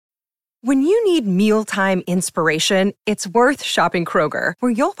When you need mealtime inspiration, it's worth shopping Kroger,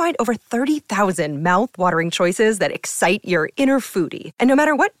 where you'll find over 30,000 mouth-watering choices that excite your inner foodie. And no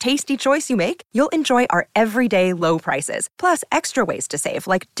matter what tasty choice you make, you'll enjoy our everyday low prices, plus extra ways to save,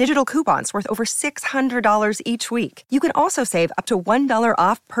 like digital coupons worth over $600 each week. You can also save up to $1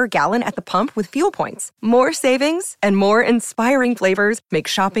 off per gallon at the pump with fuel points. More savings and more inspiring flavors make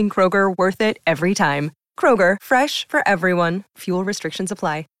shopping Kroger worth it every time. Kroger, fresh for everyone. Fuel restrictions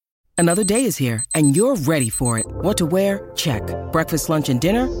apply. Another day is here, and you're ready for it. What to wear? Check. Breakfast, lunch, and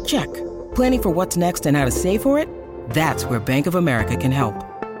dinner? Check. Planning for what's next and how to save for it? That's where Bank of America can help.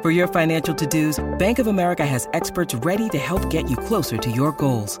 For your financial to-dos, Bank of America has experts ready to help get you closer to your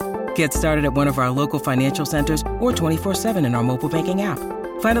goals. Get started at one of our local financial centers or 24/7 in our mobile banking app.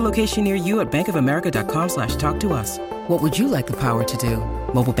 Find a location near you at bankofamerica.com/talktous. What would you like the power to do?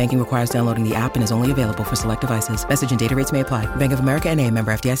 Mobile banking requires downloading the app and is only available for select devices. Message and data rates may apply. Bank of America N.A.,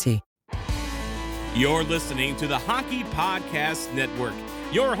 member FDIC. You're listening to the Hockey Podcast Network,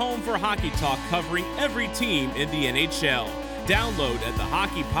 your home for hockey talk covering every team in the NHL. Download at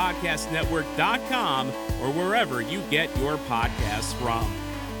thehockeypodcastnetwork.com or wherever you get your podcasts from.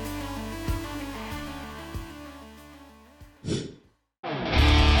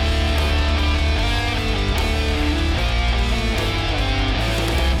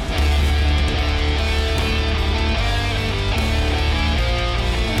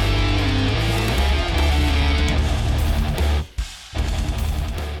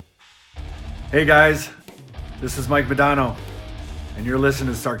 Hey guys, this is Mike Modano, and you're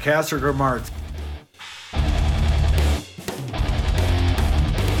listening to Sarcastic Remarks.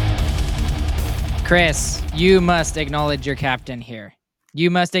 Chris, you must acknowledge your captain here.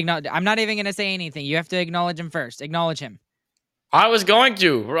 You must acknowledge. I'm not even going to say anything. You have to acknowledge him first. Acknowledge him. I was going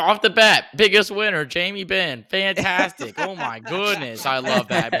to. We're off the bat. Biggest winner, Jamie Benn. Fantastic. Oh my goodness. I love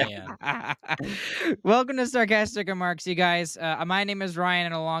that man. Welcome to Sarcastic Remarks, you guys. My name is Ryan,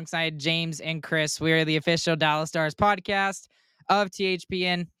 and alongside James and Chris, we are the official Dallas Stars podcast of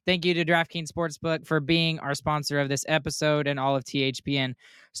THPN. Thank you to DraftKings Sportsbook for being our sponsor of this episode and all of THPN.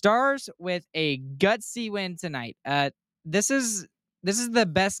 Stars with a gutsy win tonight. This is the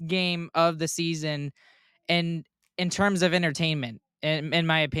best game of the season, and in terms of entertainment, in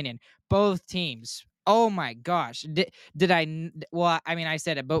my opinion, both teams. Oh my gosh. Did I? Well, I mean, I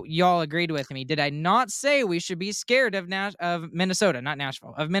said it, but y'all agreed with me. Did I not say we should be scared of Minnesota, not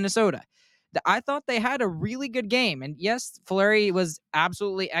Nashville, of Minnesota? I thought they had a really good game. And yes, Fleury was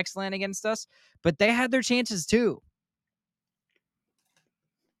absolutely excellent against us, but they had their chances too.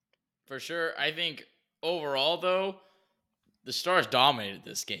 For sure. I think overall, though, the Stars dominated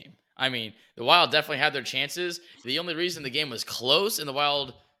this game. I mean, the Wild definitely had their chances. The only reason the game was close and the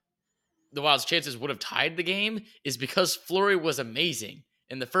Wild's chances would have tied the game is because Fleury was amazing.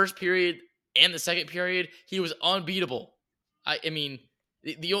 In the first period and the second period, he was unbeatable. I mean,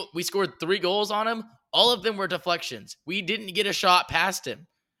 we scored 3 goals on him. All of them were deflections. We didn't get a shot past him.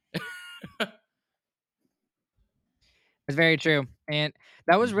 It's very true. And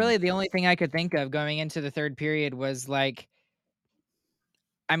that was really the only thing I could think of going into the third period was like,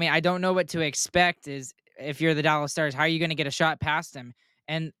 I mean, I don't know what to expect is if you're the Dallas Stars, how are you going to get a shot past him?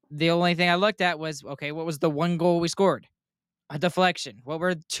 And the only thing I looked at was, okay, what was the one goal we scored? A deflection. What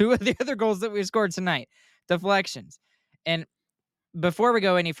were 2 of the other goals that we scored tonight? Deflections. And before we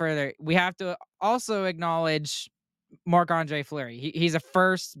go any further, we have to also acknowledge Marc-Andre Fleury. He's a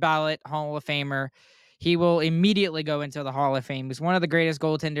first ballot Hall of Famer. He will immediately go into the Hall of Fame. He's one of the greatest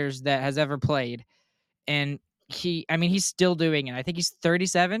goaltenders that has ever played. And he's still doing it. I think he's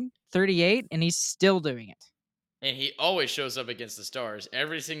 37, 38, and he's still doing it. And he always shows up against the Stars.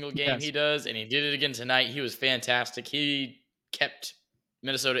 Every single game he does, and he did it again tonight. He was fantastic. He kept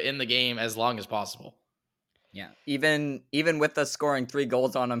Minnesota in the game as long as possible. Yeah, even with us scoring 3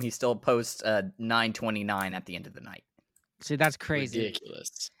 goals on him, he still posts a 929 at the end of the night. See, that's crazy.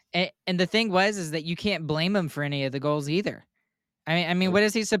 Ridiculous. And the thing is that you can't blame him for any of the goals either. I mean, what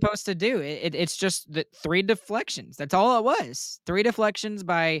is he supposed to do? It's just the 3 deflections. That's all it was. 3 deflections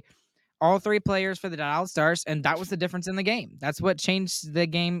by all 3 players for the Dallas Stars, and that was the difference in the game. That's what changed the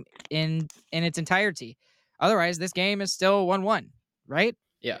game in its entirety. Otherwise, this game is still 1-1, right?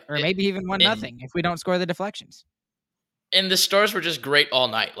 Yeah. Or maybe even 1-0 if we don't score the deflections. And the Stars were just great all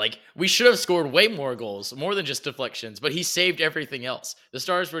night. Like, we should have scored way more goals, more than just deflections, but he saved everything else. The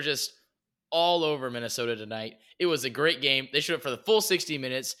Stars were just all over Minnesota tonight. It was a great game. They showed up for the full 60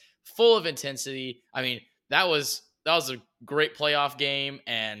 minutes, full of intensity. I mean, that was a great playoff game,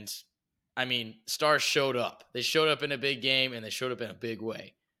 and I mean, Stars showed up. They showed up in a big game, and they showed up in a big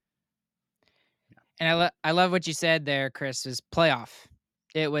way. And I love what you said there, Chris, is playoff.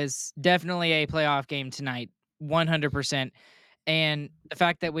 It was definitely a playoff game tonight, 100%. And the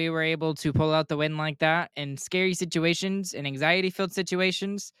fact that we were able to pull out the win like that in scary situations and anxiety-filled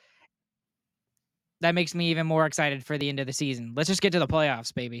situations, that makes me even more excited for the end of the season. Let's just get to the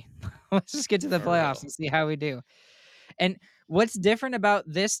playoffs, baby. Let's just get to the For playoffs real. and see how we do. And what's different about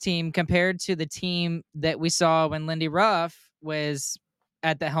this team compared to the team that we saw when Lindy Ruff was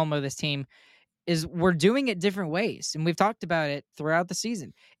at the helm of this team is we're doing it different ways. And we've talked about it throughout the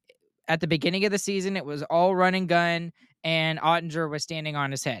season. At the beginning of the season, it was all run and gun, and Ottinger was standing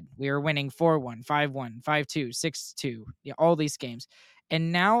on his head. We were winning 4-1, 5-1, 5-2, 6-2, all these games.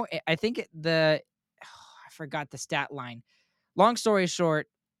 And now I think I forgot the stat line. Long story short,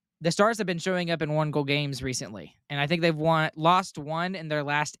 the Stars have been showing up in 1-goal games recently, and I think they've lost one in their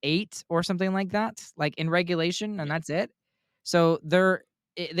last 8 or something like that, like in regulation, and that's it. So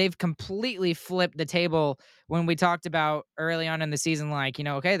they've completely flipped the table when we talked about early on in the season, like,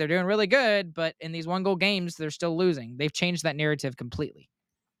 okay, they're doing really good, but in these 1-goal games, they're still losing. They've changed that narrative completely.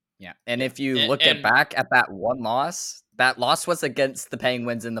 Yeah. And Yeah. if you And, look and back at that one loss, that loss was against the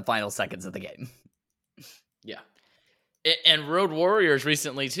Penguins in the final seconds of the game. yeah. And Road Warriors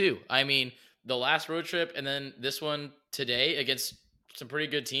recently too. I mean, the last road trip and then this one today against some pretty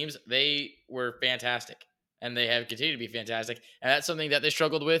good teams, they were fantastic. And they have continued to be fantastic. And that's something that they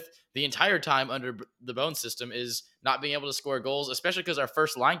struggled with the entire time under the Bone system, is not being able to score goals, especially because our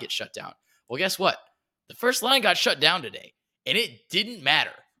first line gets shut down. Well, guess what? The first line got shut down today, and it didn't matter.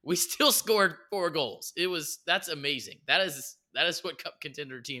 We still scored 4 goals. That's amazing. That is what cup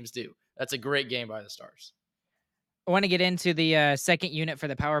contender teams do. That's a great game by the Stars. I want to get into the second unit for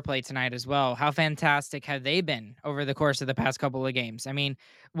the power play tonight as well. How fantastic have they been over the course of the past couple of games? I mean,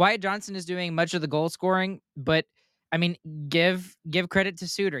 Wyatt Johnson is doing much of the goal scoring, but I mean, give credit to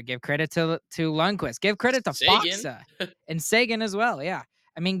Suter, give credit to Lundqvist, give credit to Sagan. Foxa and Sagan as well. Yeah.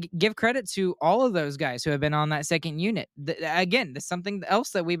 I mean, give credit to all of those guys who have been on that second unit. Again, there's something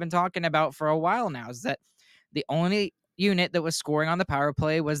else that we've been talking about for a while now, is that the only unit that was scoring on the power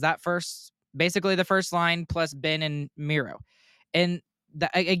play was basically the first line plus Ben and Miro. And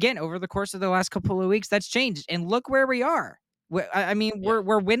again, over the course of the last couple of weeks, that's changed. And look where we are.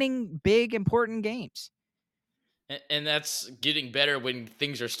 We're winning big, important games. And that's getting better when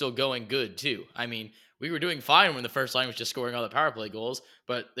things are still going good too. I mean, we were doing fine when the first line was just scoring all the power play goals,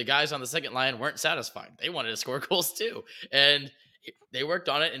 but the guys on the second line weren't satisfied. They wanted to score goals too. And they worked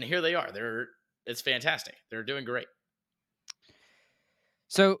on it, and here they are. It's fantastic. They're doing great.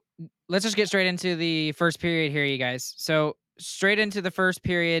 So let's just get straight into the first period here, you guys. So straight into the first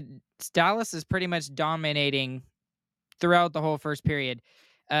period, Dallas is pretty much dominating throughout the whole first period.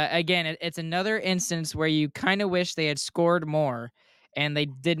 Again, it's another instance where you kind of wish they had scored more and they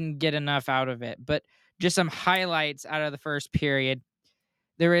didn't get enough out of it. But just some highlights out of the first period.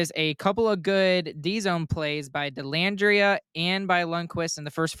 There is a couple of good D-zone plays by Dellandrea and by Lundqvist in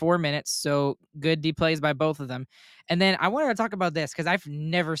the first 4 minutes. So good D plays by both of them. And then I wanted to talk about this because I've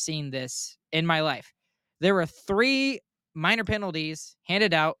never seen this in my life. There were 3 minor penalties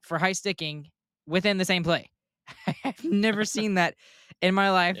handed out for high sticking within the same play. I've never seen that in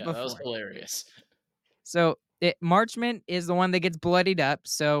my life before. That was hilarious. So Marchment is the one that gets bloodied up.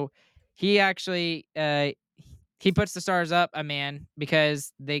 So he actually he puts the Stars up a man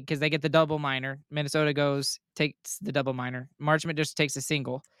because they get the double minor. Minnesota takes the double minor. Marchment just takes a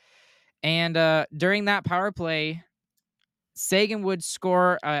single. And during that power play, Sagan would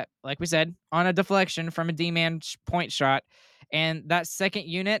score, like we said, on a deflection from a D-man point shot. And that second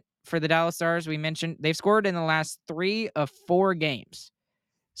unit for the Dallas Stars, we mentioned, they've scored in the last 3 of 4 games.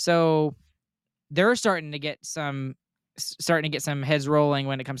 So they're starting to get some heads rolling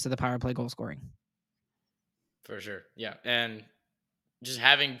when it comes to the power play goal scoring. For sure. Yeah. And just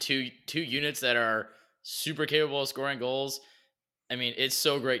having two units that are super capable of scoring goals. I mean, it's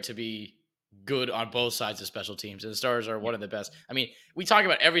so great to be good on both sides of special teams. And the Stars are one of the best. I mean, we talk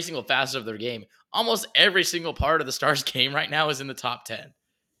about every single facet of their game. Almost every single part of the Stars game right now is in the top 10.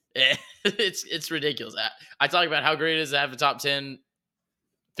 It's ridiculous. I talk about how great it is to have the top 10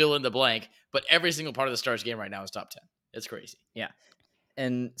 fill in the blank, but every single part of the Stars game right now is top 10. It's crazy. Yeah.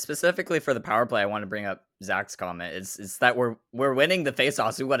 And specifically for the power play, I want to bring up Zach's comment. Is that we're winning the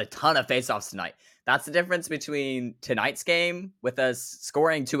faceoffs. We won a ton of faceoffs tonight. That's the difference between tonight's game with us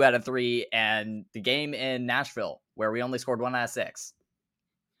scoring 2 out of 3 and the game in Nashville where we only scored 1 out of 6.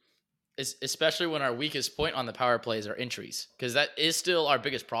 Especially when our weakest point on the power play is our entries, because that is still our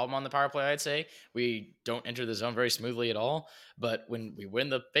biggest problem on the power play. I'd say we don't enter the zone very smoothly at all. But when we win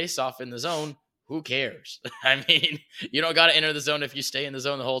the faceoff in the zone, who cares? I mean, you don't got to enter the zone if you stay in the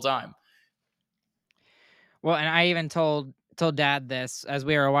zone the whole time. Well, and I even told told Dad this as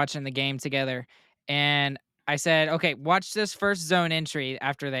we were watching the game together, and I said, "Okay, watch this first zone entry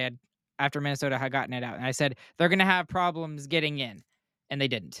after Minnesota had gotten it out." And I said, "They're gonna have problems getting in," and they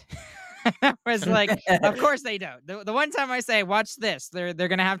didn't. I was like, "Of course they don't." The one time I say, "Watch this," they're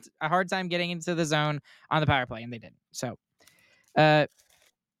gonna have a hard time getting into the zone on the power play, and they didn't. So, but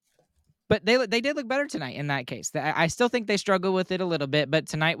they did look better tonight in that case. I still think they struggle with it a little bit, but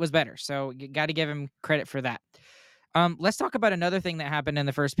tonight was better. So you got to give him credit for that. Let's talk about another thing that happened in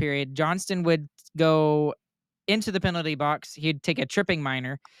the first period. Johnston would go into the penalty box. He'd take a tripping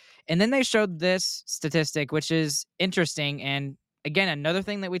minor. And then they showed this statistic, which is interesting. And again, another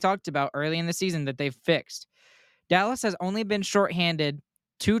thing that we talked about early in the season that they've fixed. Dallas has only been shorthanded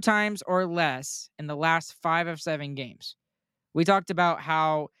 2 times or less in the last 5 of 7 games. We talked about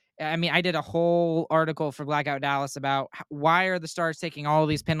how, I mean, I did a whole article for Blackout Dallas about why are the Stars taking all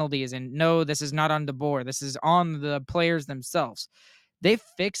these penalties, and no, this is not on DeBoer. This is on the players themselves. They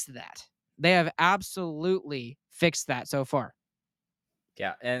fixed that. They have absolutely fixed that so far.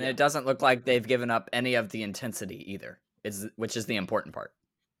 Yeah, and it doesn't look like they've given up any of the intensity either, which is the important part.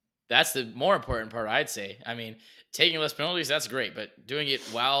 That's the more important part, I'd say. I mean, taking less penalties, that's great, but doing it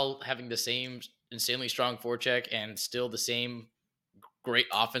while having the same insanely strong forecheck and still the same great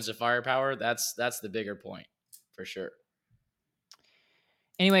offensive firepower, that's the bigger point for sure.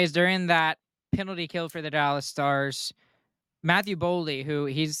 Anyways, during that penalty kill for the Dallas Stars, Matthew Boldy, who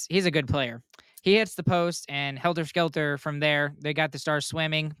he's a good player, he hits the post and helter-skelter from there. They got the Stars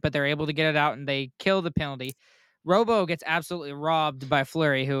swimming, but they're able to get it out and they kill the penalty. Robo gets absolutely robbed by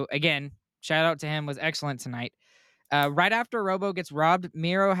Fleury, who, again, shout out to him, was excellent tonight. Right after Robo gets robbed,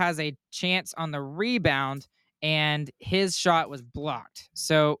 Miro has a chance on the rebound, and his shot was blocked.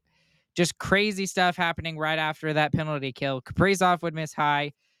 So just crazy stuff happening right after that penalty kill. Kaprizov would miss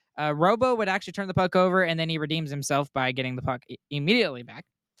high. Robo would actually turn the puck over, and then he redeems himself by getting the puck immediately back.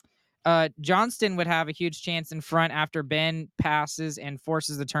 Johnston would have a huge chance in front after Ben passes and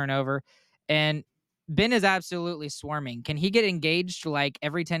forces the turnover. And Ben is absolutely swarming. Can he get engaged like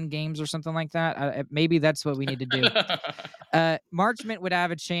every 10 games or something like that? Maybe that's what we need to do. Marchment would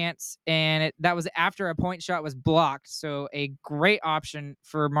have a chance, and that was after a point shot was blocked. So a great option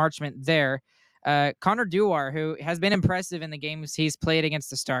for Marchment there. Connor Dewar, who has been impressive in the games he's played against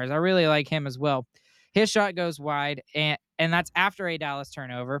the Stars. I really like him as well. His shot goes wide, and that's after a Dallas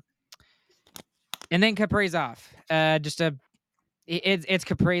turnover. And then Kaprizov, it's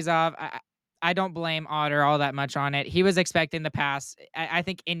Kaprizov. I don't blame Otter all that much on it. He was expecting the pass. I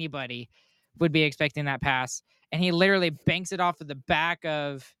think anybody would be expecting that pass. And he literally banks it off of the back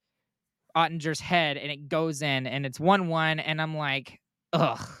of Ottinger's head, and it goes in, and it's 1-1. And I'm like,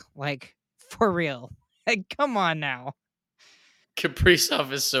 ugh, like, for real. Like, come on now.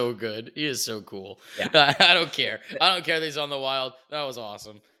 Kaprizov is so good. He is so cool. Yeah. I don't care. I don't care that he's on the Wild. That was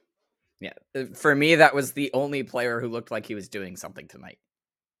awesome. Yeah. For me, that was the only player who looked like he was doing something tonight.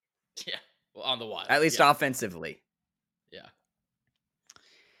 Yeah. Well, on the Wild. At least offensively. Yeah.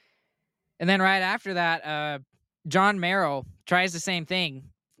 And then right after that, John Merrill tries the same thing.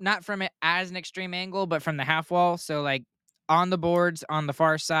 Not from it as an extreme angle, but from the half wall. So, like, on the boards on the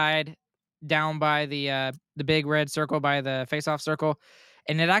far side, down by the big red circle by the face-off circle,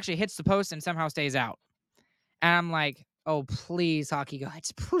 and it actually hits the post and somehow stays out. And I'm like, oh, please, hockey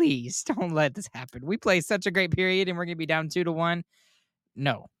gods, please don't let this happen. We play such a great period, and we're going to be down 2-1.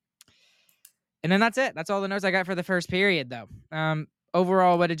 No. And then that's it. That's all the notes I got for the first period, though.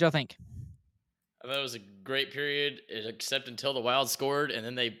 Overall, what did y'all think? I thought it was a great period, except until the Wild scored, and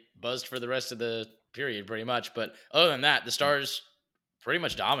then they buzzed for the rest of the period, pretty much. But other than that, the Stars pretty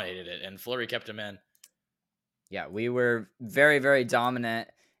much dominated it, and Fleury kept him in. Yeah, we were very, very dominant,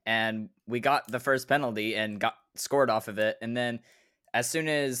 and we got the first penalty and got scored off of it. And then as soon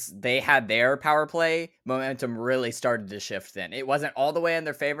as they had their power play, momentum really started to shift then. It wasn't all the way in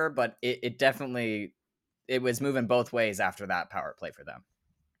their favor, but it definitely, it was moving both ways after that power play for them.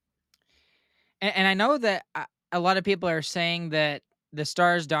 And I know that a lot of people are saying that the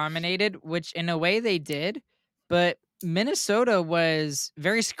Stars dominated, which in a way they did, but Minnesota was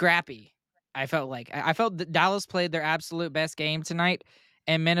very scrappy. I felt like I felt that Dallas played their absolute best game tonight,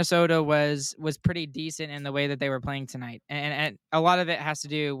 and Minnesota was pretty decent in the way that they were playing tonight. And a lot of it has to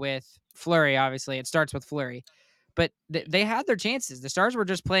do with Fleury. Obviously, it starts with Fleury, but they had their chances. The Stars were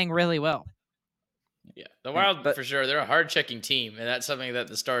just playing really well. Yeah, the Wild, for sure, they're a hard-checking team, and that's something that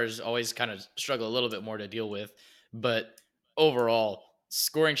the Stars always kind of struggle a little bit more to deal with. But overall,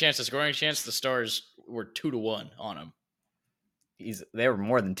 scoring chance to scoring chance, the Stars were 2-1 on them. They were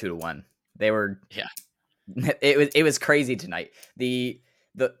more than 2-1. They were, yeah. It was crazy tonight. The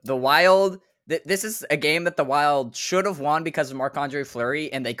Wild, this is a game that the Wild should have won because of Marc-Andre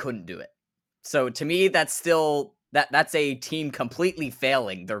Fleury, and they couldn't do it. So to me, that's still that's a team completely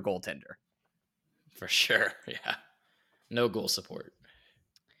failing their goaltender. For sure. Yeah. No goal support.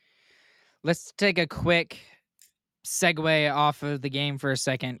 Let's take a quick segue off of the game for a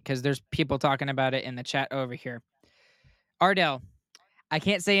second, because there's people talking about it in the chat over here. Ardell, I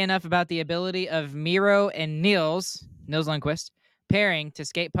can't say enough about the ability of Miro and Nils Lundqvist pairing to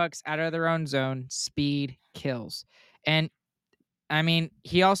skate pucks out of their own zone. Speed kills. And I mean,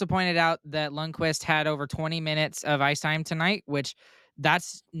 he also pointed out that Lundqvist had over 20 minutes of ice time tonight, which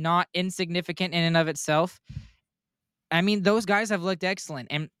that's not insignificant in and of itself. I mean, those guys have looked excellent.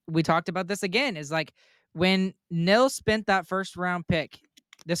 And we talked about this again, is like when Nils spent that first round pick,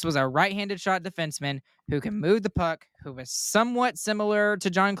 this was a right-handed shot defenseman who can move the puck, who was somewhat similar to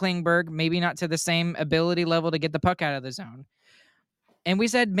John Klingberg, maybe not to the same ability level to get the puck out of the zone. And we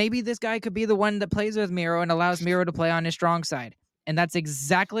said maybe this guy could be the one that plays with Miro and allows Miro to play on his strong side. And that's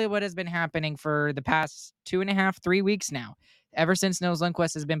exactly what has been happening for the past 2.5, 3 weeks now, ever since Nils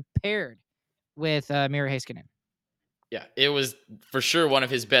Lundqvist has been paired with Miro Heiskanen. Yeah, it was for sure one of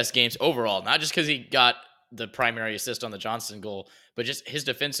his best games overall, not just because he got the primary assist on the Johnson goal, but just his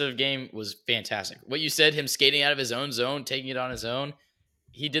defensive game was fantastic. What you said, him skating out of his own zone, taking it on his own,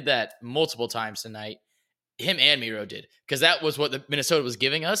 he did that multiple times tonight. Him and Miro did, because that was what the Minnesota was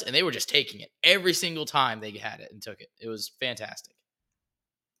giving us, and they were just taking it every single time they had it and took it. It was fantastic.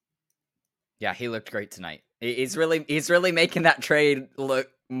 Yeah, he looked great tonight. He's really making that trade look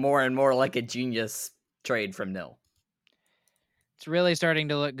more and more like a genius trade from Nil. It's really starting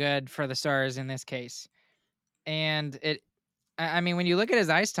to look good for the Stars in this case. And I mean, when you look at his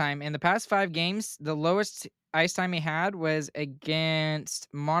ice time in the past 5 games, the lowest ice time he had was against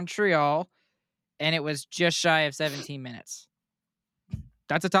Montreal, and it was just shy of 17 minutes.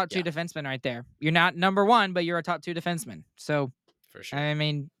 That's a top 2 defenseman right there. You're not number 1, but you're a top 2 defenseman. So, for sure. I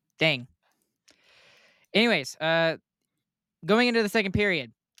mean, dang. Anyways, going into the second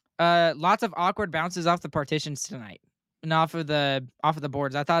period, lots of awkward bounces off the partitions tonight and off of the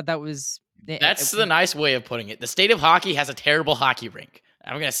boards. I thought that was... That's the nice way of putting it. The state of hockey has a terrible hockey rink.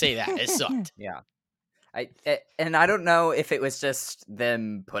 I'm going to say that. It sucked. Yeah. And I don't know if it was just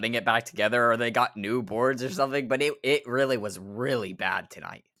them putting it back together or they got new boards or something, but it really was really bad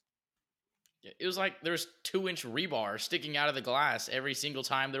tonight. It was like there's 2-inch rebar sticking out of the glass every single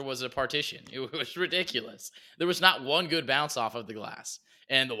time there was a partition. It was ridiculous. There was not one good bounce off of the glass.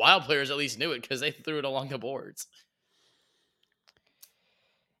 And the Wild players at least knew it because they threw it along the boards.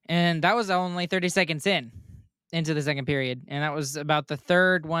 And that was only 30 seconds into the second period. And that was about the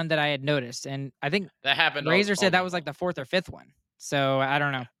third one that I had noticed. And I think that happened. Razor said that was like the 4th or 5th one. So I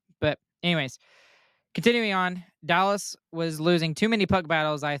don't know. But anyways, continuing on, Dallas was losing too many puck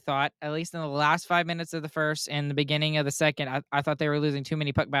battles, I thought, at least in the last 5 minutes of the first and the beginning of the second. I thought they were losing too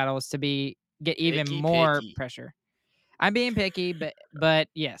many puck battles to get even more pressure. I'm being picky, but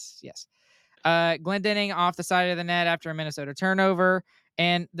yes. Glendening off the side of the net after a Minnesota turnover.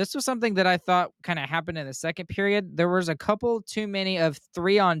 And this was something that I thought kind of happened in the second period. There was a couple too many of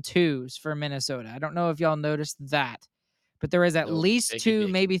 3-on-2s for Minnesota. I don't know if y'all noticed that, but there was at least 2,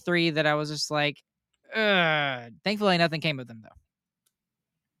 maybe 3 that I was just like, ugh. Thankfully, nothing came of them, though.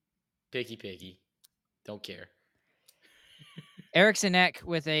 Picky. Don't care. Eriksson Ek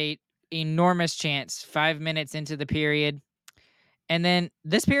with a enormous chance 5 minutes into the period. And then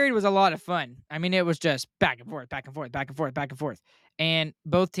this period was a lot of fun. I mean, it was just back and forth. And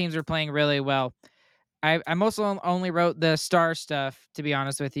both teams were playing really well. I mostly only wrote the star stuff, to be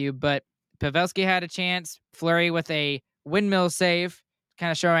honest with you, but Pavelski had a chance. Fleury with a windmill save,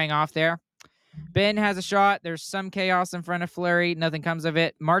 kind of showing off there. Ben has a shot. There's some chaos in front of Fleury. Nothing comes of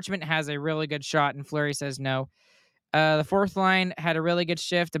it. Marchment has a really good shot, and Fleury says no. The fourth line had a really good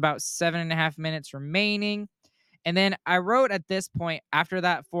shift, about 7.5 minutes remaining. And then I wrote at this point, after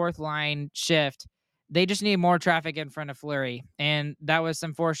that fourth line shift, they just need more traffic in front of Fleury. And that was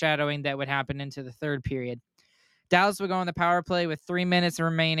some foreshadowing that would happen into the third period. Dallas would go on the power play with 3 minutes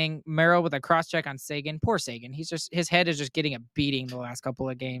remaining. Merrill with a cross-check on Sagan. Poor Sagan. His head is just getting a beating the last couple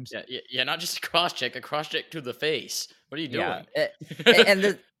of games. Yeah, not just a cross-check to the face. What are you doing? Yeah.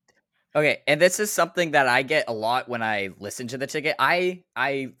 And this is something that I get a lot when I listen to the ticket. I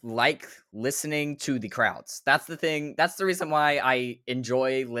like listening to the crowds. That's the thing. That's the reason why I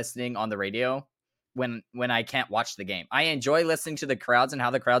enjoy listening on the radio when I can't watch the game. I enjoy listening to the crowds and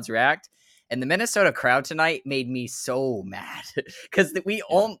how the crowds react. And the Minnesota crowd tonight made me so mad because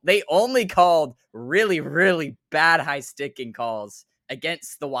they only called really, really bad high sticking calls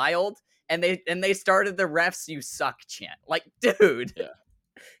against the Wild, and they started the refs you suck chant. Like, dude. Yeah.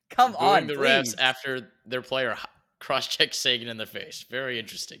 Come on, the please. refs after their player cross-checked Sagan in the face. Very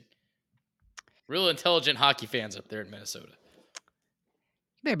interesting. Real intelligent hockey fans up there in Minnesota.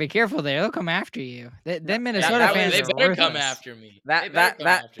 You better be careful there. They'll come after you. Them that Minnesota fans They are better come worthless. after me.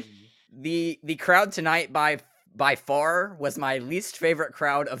 The crowd tonight by far was my least favorite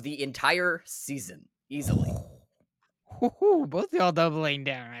crowd of the entire season, easily. Woo-hoo, both y'all doubling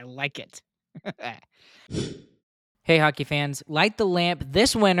down. I like it. Hey, hockey fans, light the lamp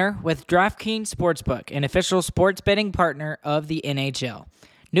this winter with DraftKings Sportsbook, an official sports betting partner of the NHL.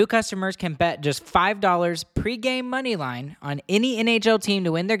 New customers can bet just $5 pregame money line on any NHL team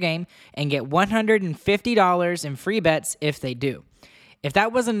to win their game and get $150 in free bets if they do. If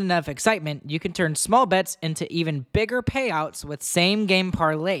that wasn't enough excitement, you can turn small bets into even bigger payouts with same-game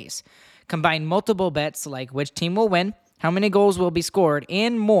parlays. Combine multiple bets like which team will win, how many goals will be scored,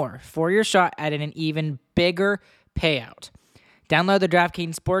 and more for your shot at an even bigger payout. Download the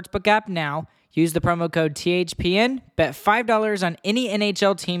DraftKings Sportsbook app now. Use the promo code THPN. Bet $5 on any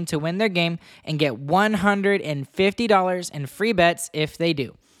NHL team to win their game and get $150 in free bets if they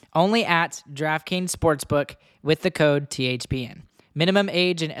do. Only at DraftKings Sportsbook with the code THPN. Minimum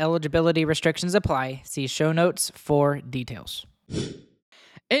age and eligibility restrictions apply. See show notes for details.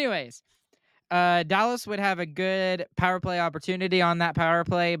 Anyways, Dallas would have a good power play opportunity on that power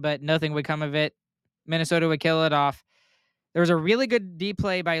play, but nothing would come of it. Minnesota would kill it off. There was a really good D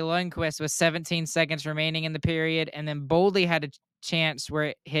play by Lundqvist with 17 seconds remaining in the period, and then Boldy had a chance where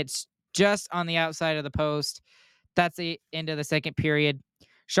it hits just on the outside of the post. That's the end of the second period.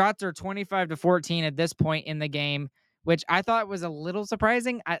 Shots are 25-14 at this point in the game, which I thought was a little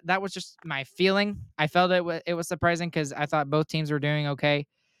surprising. That was just my feeling. I felt it was surprising because I thought both teams were doing okay.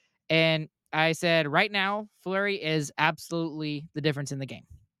 And I said, right now, Fleury is absolutely the difference in the game.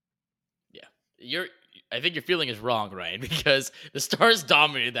 Yeah. I think your feeling is wrong, Ryan, because the Stars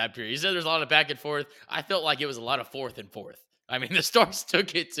dominated that period. You said there's a lot of back and forth. I felt like it was a lot of fourth and fourth. I mean, the Stars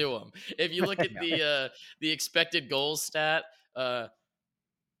took it to them. If you look at the expected goals stat, the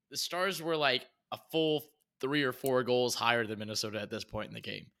Stars were like a full 3 or 4 goals higher than Minnesota at this point in the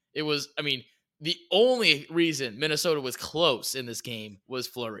game. It was, I mean, the only reason Minnesota was close in this game was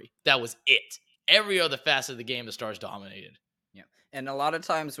Fleury. That was it. Every other facet of the game, the Stars dominated. Yeah, and a lot of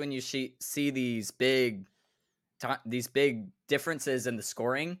times when you see these big differences in the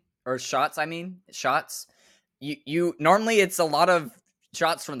scoring or shots, you normally it's a lot of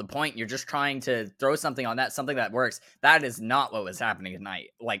shots from the point. You're just trying to throw something on that, something that works. That is not what was happening tonight.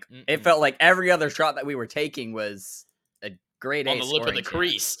 Like it felt like every other shot that we were taking was a grade A on the lip of the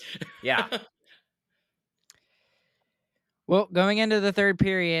crease. Yeah. Well, going into the third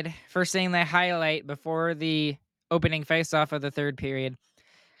period, first thing they highlight before the opening faceoff of the third period,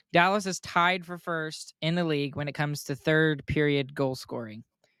 Dallas is tied for first in the league when it comes to third period goal scoring.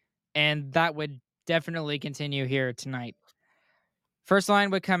 And that would definitely continue here tonight. First line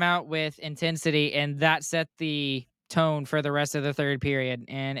would come out with intensity, and that set the tone for the rest of the third period.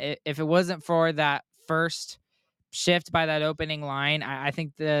 And if it wasn't for that first shift by that opening line, I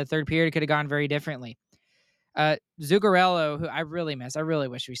think the third period could have gone very differently. Zuccarello, who I really miss. I really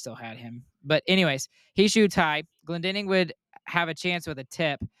wish we still had him. But anyways, he shoots high. Glendening would have a chance with a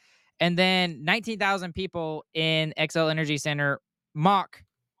tip. And then 19,000 people in XL Energy Center mock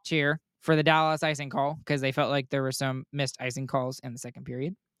cheer for the Dallas icing call because they felt like there were some missed icing calls in the second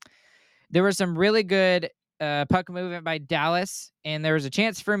period. There was some really good puck movement by Dallas, and there was a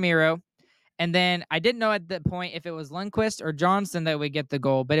chance for Miro. And then I didn't know at that point if it was Lundqvist or Johnston that would get the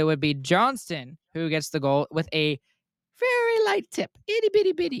goal, but it would be Johnston who gets the goal with a very light tip, itty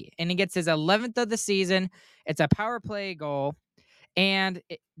bitty bitty, and he gets his 11th of the season. It's a power play goal, and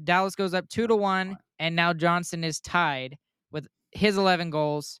Dallas goes up 2-1, and now Johnston is tied with his 11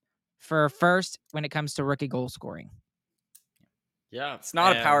 goals for first when it comes to rookie goal scoring. Yeah, it's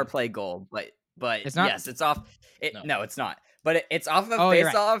not a power play goal, but it's not? Yes, it's off. No, it's not. But it's off of Oh,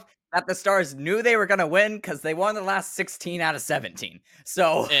 face off. Right. That the Stars knew they were going to win because they won the last 16 out of 17.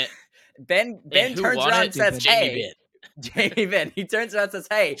 So Ben turns around and says, hey, Jamie Benn, he turns around and says,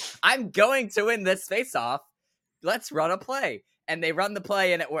 hey, I'm going to win this face-off. Let's run a play. And they run the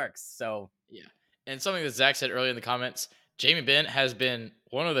play and it works. So yeah. And something that Zach said earlier in the comments, Jamie Benn has been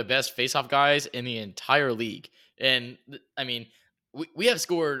one of the best face-off guys in the entire league. And I mean, we have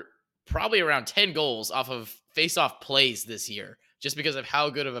scored probably around 10 goals off of face-off plays this year, just because of how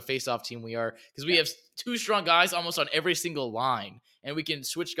good of a face-off team we are. Because we have 2 strong guys almost on every single line, and we can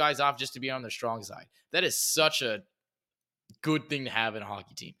switch guys off just to be on their strong side. That is such a good thing to have in a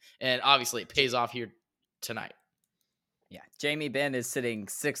hockey team. And obviously it pays off here tonight. Yeah, Jamie Benn is sitting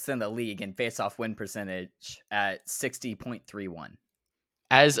 6th in the league in face-off win percentage at 60.31.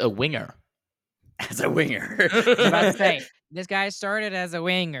 as a winger. As a winger. I was about to say, this guy started as a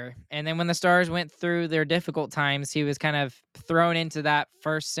winger, and then when the Stars went through their difficult times, he was kind of thrown into that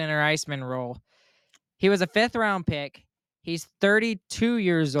first center iceman role. He was a 5th-round pick. He's 32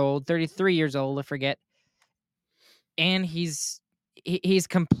 years old, 33 years old, I forget. And he's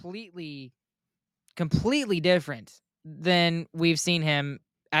completely different than we've seen him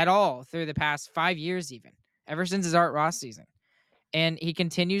at all through the past 5 years, even ever since his Art Ross season. And he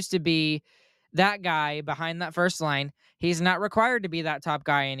continues to be that guy behind that first line. He's not required to be that top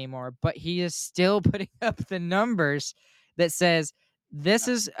guy anymore, but he is still putting up the numbers that says this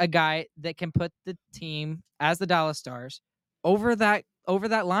is a guy that can put the team as the Dallas Stars over that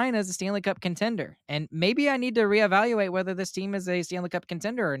line as a Stanley Cup contender. And maybe I need to reevaluate whether this team is a Stanley Cup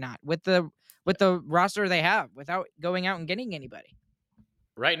contender or not with the roster they have without going out and getting anybody.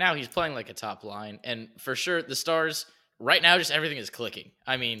 Right now, he's playing like a top line. And for sure, the Stars, right now, just everything is clicking.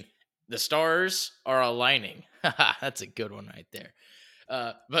 I mean, the Stars are aligning. That's a good one right there.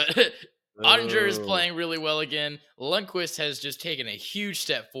 But Ottinger is playing really well again. Lundqvist has just taken a huge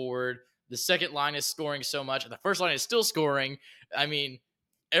step forward. The second line is scoring so much. The first line is still scoring. I mean,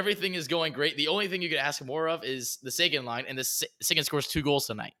 everything is going great. The only thing you could ask more of is the Seguin line, and the Seguin scores 2 goals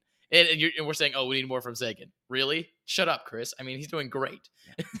tonight. And we're saying, oh, we need more from Seguin. Really? Shut up, Chris. I mean, he's doing great.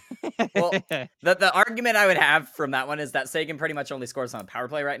 Well, the argument I would have from that one is that Seguin pretty much only scores on a power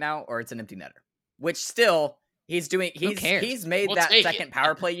play right now, or it's an empty netter. Which still, he's made We'll that take second it.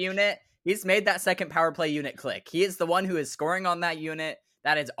 power play unit. He's made that second power play unit click. He is the one who is scoring on that unit.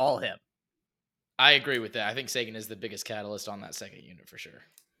 That is all him. I agree with that. I think Seguin is the biggest catalyst on that second unit for sure.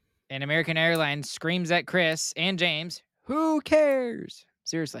 And American Airlines screams at Chris and James, who cares?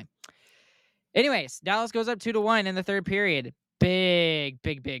 Seriously. Anyways, Dallas goes up 2-1 in the third period. Big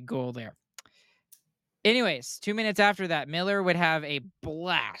goal there. Anyways, 2 minutes after that, Miller would have a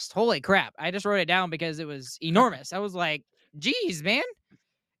blast. Holy crap. I just wrote it down because it was enormous. I was like, geez, man.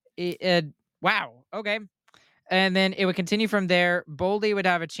 Wow. Okay. And then it would continue from there. Boldy would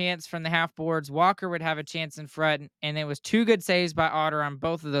have a chance from the half boards. Walker would have a chance in front. And it was 2 good saves by Otter on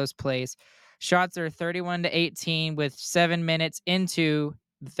both of those plays. Shots are 31-18 with 7 minutes into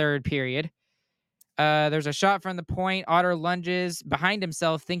the third period. There's a shot from the point. Otter lunges behind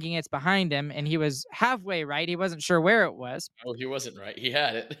himself, thinking it's behind him, and he was halfway right. He wasn't sure where it was. Oh, he wasn't right. He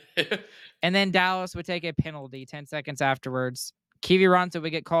had it. And then Dallas would take a penalty 10 seconds afterwards. Kiviranta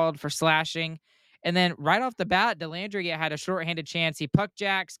would get called for slashing. And then right off the bat, Dellandrea had a shorthanded chance. He puck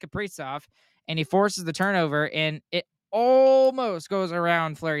jacks Kaprizov, and he forces the turnover, and it almost goes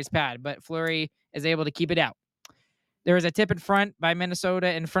around Fleury's pad, but Fleury is able to keep it out. There was a tip in front by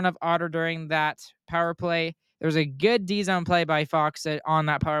Minnesota in front of Otter during that power play. There was a good D-zone play by Fox on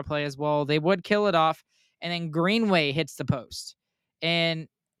that power play as well. They would kill it off, and then Greenway hits the post. And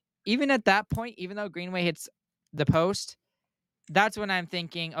even at that point, even though Greenway hits the post, that's when I'm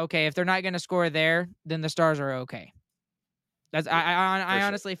thinking, okay, if they're not going to score there, then the Stars are okay. I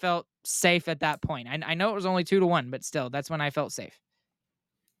honestly felt safe at that point. I know it was only 2-1, but still, that's when I felt safe.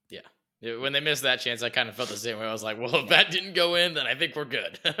 Yeah. When they missed that chance, I kind of felt the same way. I was like, well, if that didn't go in, then I think we're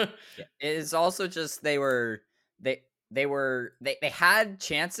good. It is also just they had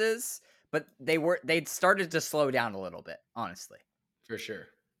chances, but they'd started to slow down a little bit, honestly. For sure.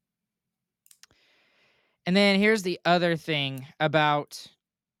 And then here's the other thing about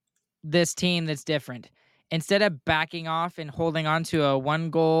this team that's different. Instead of backing off and holding on to a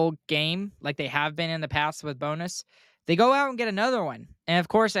 1-goal game like they have been in the past with bonus, they go out and get another one. And of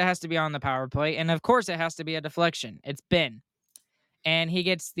course it has to be on the power play. And of course it has to be a deflection. It's Ben. And he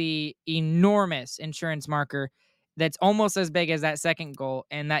gets the enormous insurance marker that's almost as big as that second goal.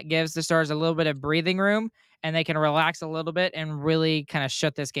 And that gives the Stars a little bit of breathing room, and they can relax a little bit and really kind of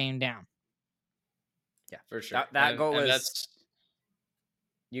shut this game down. Yeah, for sure. That goal was...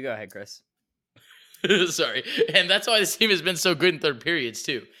 You go ahead, Chris. Sorry. And that's why this team has been so good in third periods,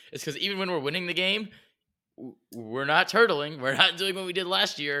 too. It's because even when we're winning the game, we're not turtling. We're not doing what we did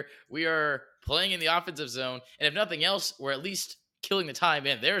last year. We are playing in the offensive zone. And if nothing else, we're at least killing the time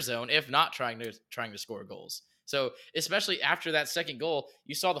in their zone, if not trying to score goals. So especially after that second goal,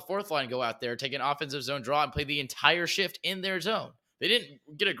 you saw the fourth line go out there, take an offensive zone draw, and play the entire shift in their zone. They didn't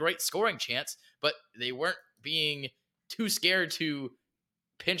get a great scoring chance, but they weren't being too scared to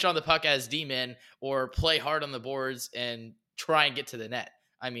pinch on the puck as D-men or play hard on the boards and try and get to the net.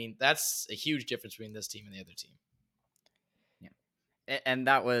 I mean, that's a huge difference between this team and the other team. Yeah. And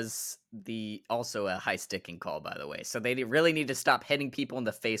that was also a high sticking call, by the way. So they really need to stop hitting people in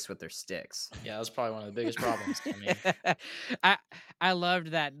the face with their sticks. Yeah, that's probably one of the biggest problems. I mean, I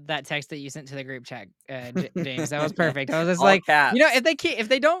loved that text that you sent to the group chat, James. That was perfect. I was just All like, caps. if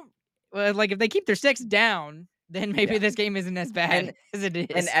they keep their sticks down, then maybe this game isn't as bad as it is.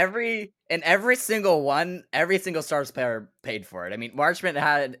 And every single Stars player paid for it. I mean, Marchment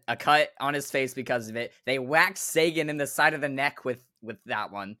had a cut on his face because of it. They whacked Sagan in the side of the neck with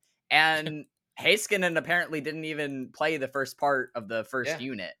that one. And Heiskanen apparently didn't even play the first part of the first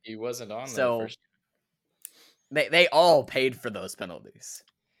unit. he wasn't on So the first. they all paid for those penalties.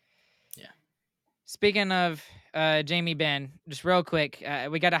 Yeah. Speaking of Jamie Benn, just real quick,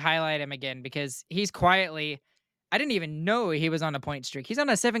 we got to highlight him again because he's quietly. I didn't even know he was on a point streak. He's on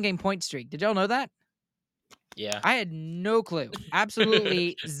a 7-game point streak. Did y'all know that? Yeah. I had no clue.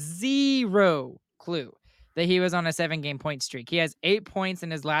 Absolutely zero clue that he was on a 7-game point streak. He has 8 points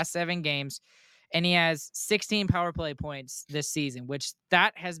in his last 7 games, and he has 16 power play points this season, which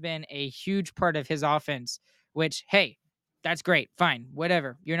that has been a huge part of his offense, which, hey, that's great. Fine.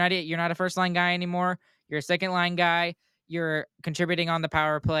 Whatever. You're not a first line guy anymore. You're a second line guy. You're contributing on the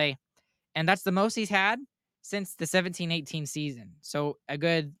power play. And that's the most he's had since the 17-18 season. So a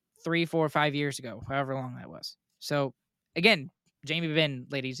good 3, 4, 5 years ago, however long that was. So again, Jamie Benn,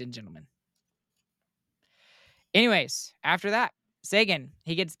 ladies and gentlemen. Anyways, after that, Sagan,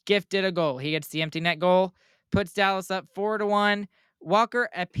 he gets gifted a goal. He gets the empty net goal, puts Dallas up 4-1. Walker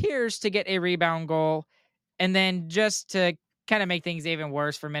appears to get a rebound goal. And then just to kind of make things even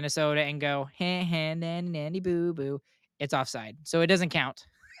worse for Minnesota and go, nanny boo boo, it's offside. So it doesn't count.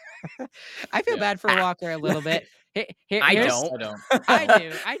 I feel bad for Walker a little bit. I don't.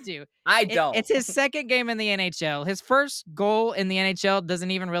 I do. I don't. It's his second game in the NHL. His first goal in the NHL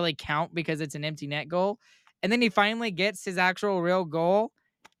doesn't even really count because it's an empty net goal. And then he finally gets his actual real goal,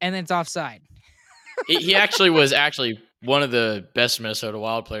 and then it's offside. He was one of the best Minnesota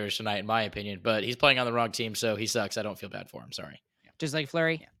Wild players tonight, in my opinion. But he's playing on the wrong team, so he sucks. I don't feel bad for him. Sorry. Just like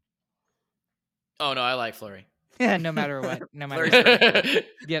Fleury? Yeah. Oh, no, I like Fleury. Yeah, no matter what. No matter what.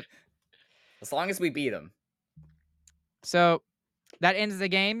 Yep. As long as we beat him. So that ends the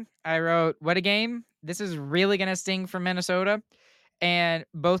game. I wrote, what a game. This is really going to sting for Minnesota. And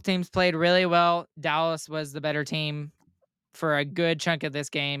both teams played really well. Dallas was the better team for a good chunk of this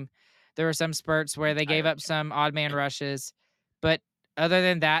game. There were some spurts where they gave up some odd man rushes. But other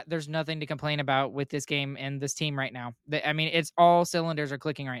than that, there's nothing to complain about with this game and this team right now. I mean, it's all cylinders are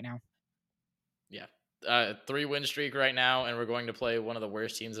clicking right now. Yeah. 3-win streak right now, and we're going to play one of the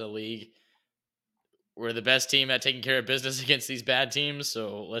worst teams in the league. We're the best team at taking care of business against these bad teams,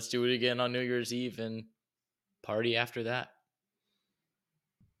 so let's do it again on New Year's Eve and party after that.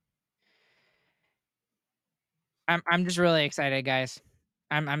 I'm just really excited, guys.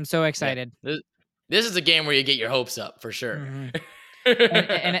 I'm so excited. Yeah. This is a game where you get your hopes up for sure. Mm-hmm.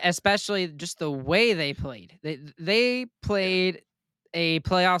 and especially just the way they played. They played a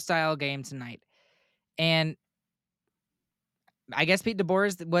playoff style game tonight. And I guess Pete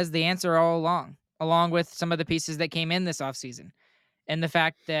DeBoer was the answer all along with some of the pieces that came in this offseason. And the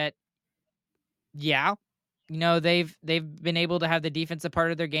fact that, they've been able to have the defensive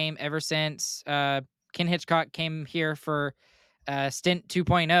part of their game ever since Ken Hitchcock came here for stint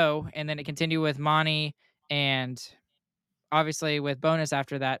 2.0, and then it continued with Monty and obviously with Bonus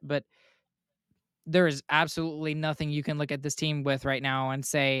after that. But there is absolutely nothing you can look at this team with right now and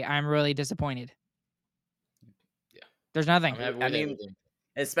say, I'm really disappointed. Yeah. There's nothing. I mean,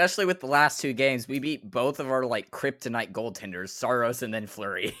 especially with the last 2 games, we beat both of our kryptonite goaltenders, Saros and then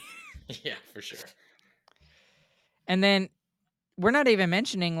Fleury. Yeah, for sure. And then we're not even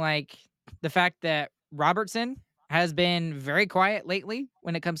mentioning the fact that Robertson has been very quiet lately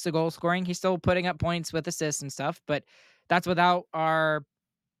when it comes to goal scoring. He's still putting up points with assists and stuff, but that's without arguably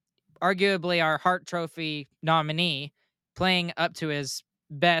our Hart Trophy nominee playing up to his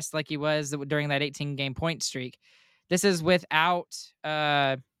best like he was during that 18-game point streak. This is without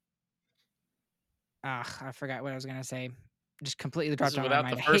I forgot what I was going to say. Just completely dropped out of my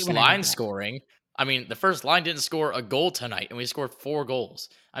mind. Without the first line scoring. I mean, the first line didn't score a goal tonight, and we scored 4 goals.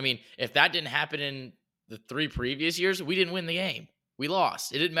 I mean, if that didn't happen in the 3 previous years, we didn't win the game. We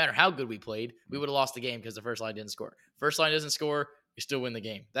lost. It didn't matter how good we played. We would have lost the game because the first line didn't score. First line doesn't score, we still win the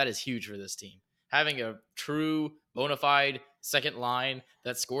game. That is huge for this team. Having a true, bona fide second line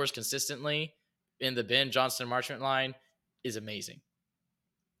that scores consistently in the Benn, Johnston, Marchment line is amazing.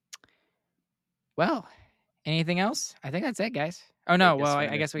 Well, anything else? I think that's it, guys. Oh, no. Well,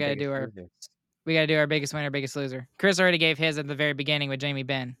 I guess we got to do our biggest winner, biggest loser. Chris already gave his at the very beginning with Jamie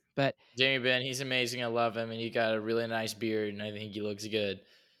Benn, But Jamie Benn, he's amazing. I love him, and he got a really nice beard, and I think he looks good.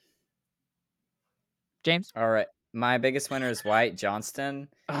 James? All right. My biggest winner is Wyatt Johnston.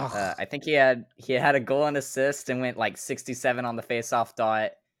 Oh. I think he had a goal and assist and went like 67 on the faceoff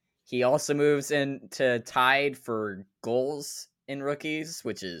dot. He also moves into tied for goals in rookies,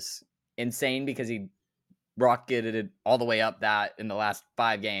 which is insane because he rocketed it all the way up that in the last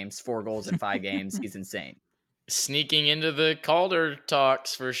 5 games, 4 goals in 5 games. He's insane. Sneaking into the Calder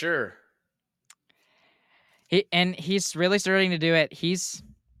talks for sure. He's really starting to do it. He's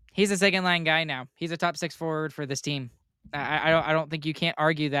a second line guy now. He's a top 6 forward for this team. I don't think you can't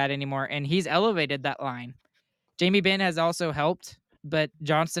argue that anymore. And he's elevated that line. Jamie Benn has also helped, but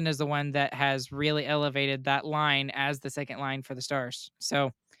Johnston is the one that has really elevated that line as the second line for the Stars.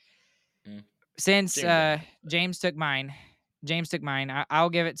 So since James took mine, I'll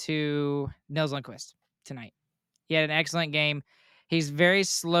give it to Nils Lundkvist tonight. He had an excellent game. He's very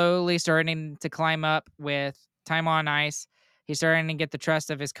slowly starting to climb up with time on ice. He's starting to get the trust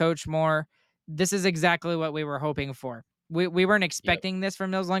of his coach more. This is exactly what we were hoping for. We weren't expecting this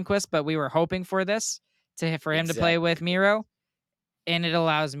from Nils Lundkvist, but we were hoping for this for him to play with Miro. And it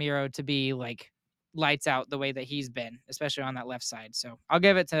allows Miro to be like lights out the way that he's been, especially on that left side. So I'll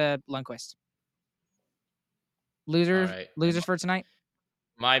give it to Lundkvist. Losers for tonight?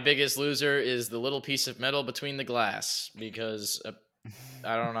 My biggest loser is the little piece of metal between the glass because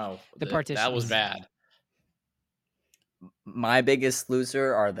I don't know. The partition. That was bad. My biggest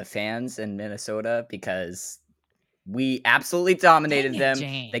loser are the fans in Minnesota because we absolutely dominated them.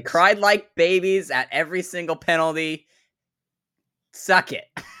 James. They cried like babies at every single penalty. Suck it.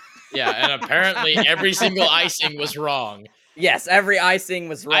 Yeah, and apparently every single icing was wrong. Yes, every icing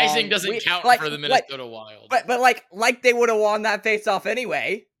was wrong. Icing doesn't count for the Minnesota Wild. But like they would have won that face-off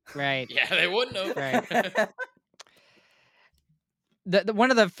anyway. Right. Yeah, they wouldn't have. Right. The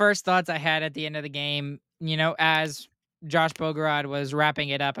one of the first thoughts I had at the end of the game, as Josh Bogorad was wrapping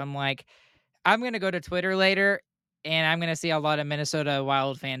it up, I'm like, I'm going to go to Twitter later, and I'm going to see a lot of Minnesota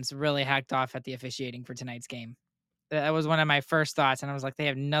Wild fans really hacked off at the officiating for tonight's game. That was one of my first thoughts, and I was like, they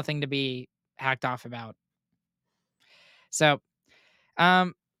have nothing to be hacked off about. So,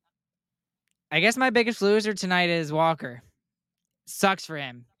 I guess my biggest loser tonight is Walker. Sucks for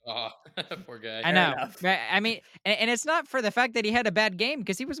him. Oh, poor guy. I know. I mean, and it's not for the fact that he had a bad game,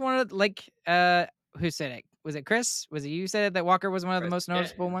 because he was one of who said it? Was it Chris? Was it you said that Walker was one of the most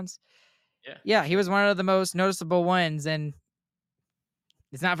noticeable ones? Yeah, he was one of the most noticeable ones, and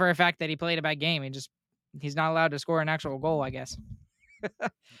it's not for a fact that he played a bad game. He's not allowed to score an actual goal, I guess.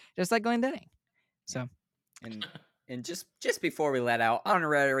 Just like Glendening. So, and just before we let out,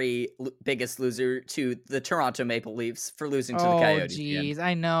 honorary biggest loser to the Toronto Maple Leafs for losing to the Coyotes. Oh, jeez,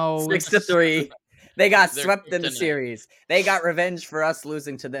 I know. 6-3. They got swept in the series. They got revenge for us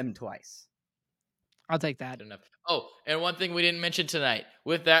losing to them twice. I'll take that. Oh, and one thing we didn't mention tonight.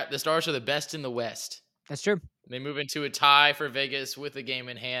 With that, the Stars are the best in the West. That's true. They move into a tie for Vegas with a game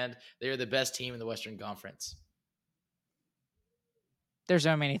in hand. They are the best team in the Western Conference. There's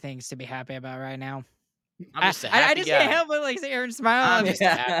so many things to be happy about right now. I'm just a happy I just guy. can't help but like sit here and smile. I'm just a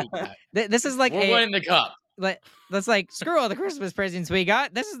happy guy. This is like we're winning the cup. Let's like screw all the Christmas presents we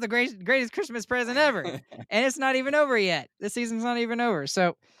got. This is the greatest Christmas present ever, and it's not even over yet. The season's not even over.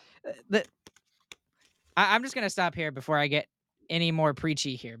 So, I'm just gonna stop here before I get any more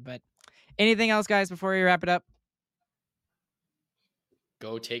preachy here. But anything else, guys, before we wrap it up?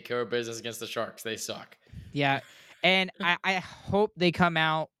 Go take care of business against the Sharks. They suck. Yeah, and I hope they come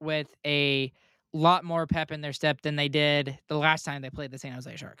out with a lot more pep in their step than they did the last time they played the San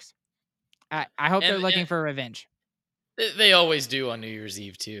Jose Sharks. I hope they're looking for revenge. They always do on New Year's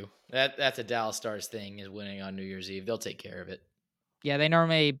Eve too. That's a Dallas Stars thing, is winning on New Year's Eve. They'll take care of it. Yeah, they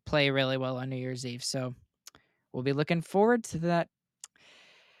normally play really well on New Year's Eve, so we'll be looking forward to that.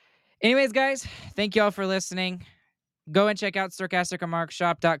 Anyways, guys, thank you all for listening. Go and check out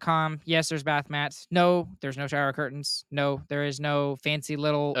sarcasticremarksshop.com. Yes, there's bath mats. No, there's no shower curtains. No, there is no fancy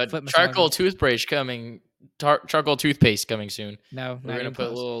little foot massage. Charcoal toothpaste coming. Charcoal toothpaste coming soon. No, we're gonna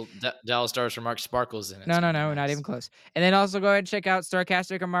put little Dallas Stars Remarks sparkles in it. No, not even close. And then also go ahead and check out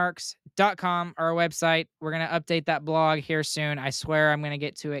sarcasticremarks.com, our website. We're gonna update that blog here soon. I swear I'm gonna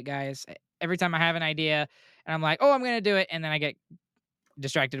get to it, guys. Every time I have an idea and I'm like, oh, I'm gonna do it, and then I get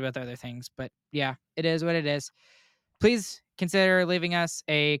distracted with other things. But yeah, it is what it is. Please consider leaving us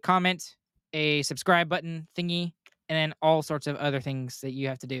a comment, a subscribe button thingy, and then all sorts of other things that you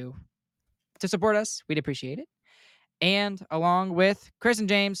have to do to support us. We'd appreciate it. And along with Chris and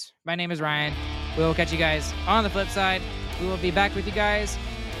James, my name is Ryan. We will catch you guys on the flip side. We will be back with you guys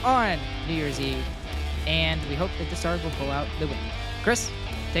on New Year's Eve. And we hope that the Stars will pull out the win. Chris?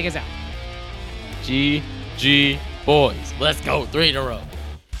 Take us out. GG boys. Let's go. 3 in a row.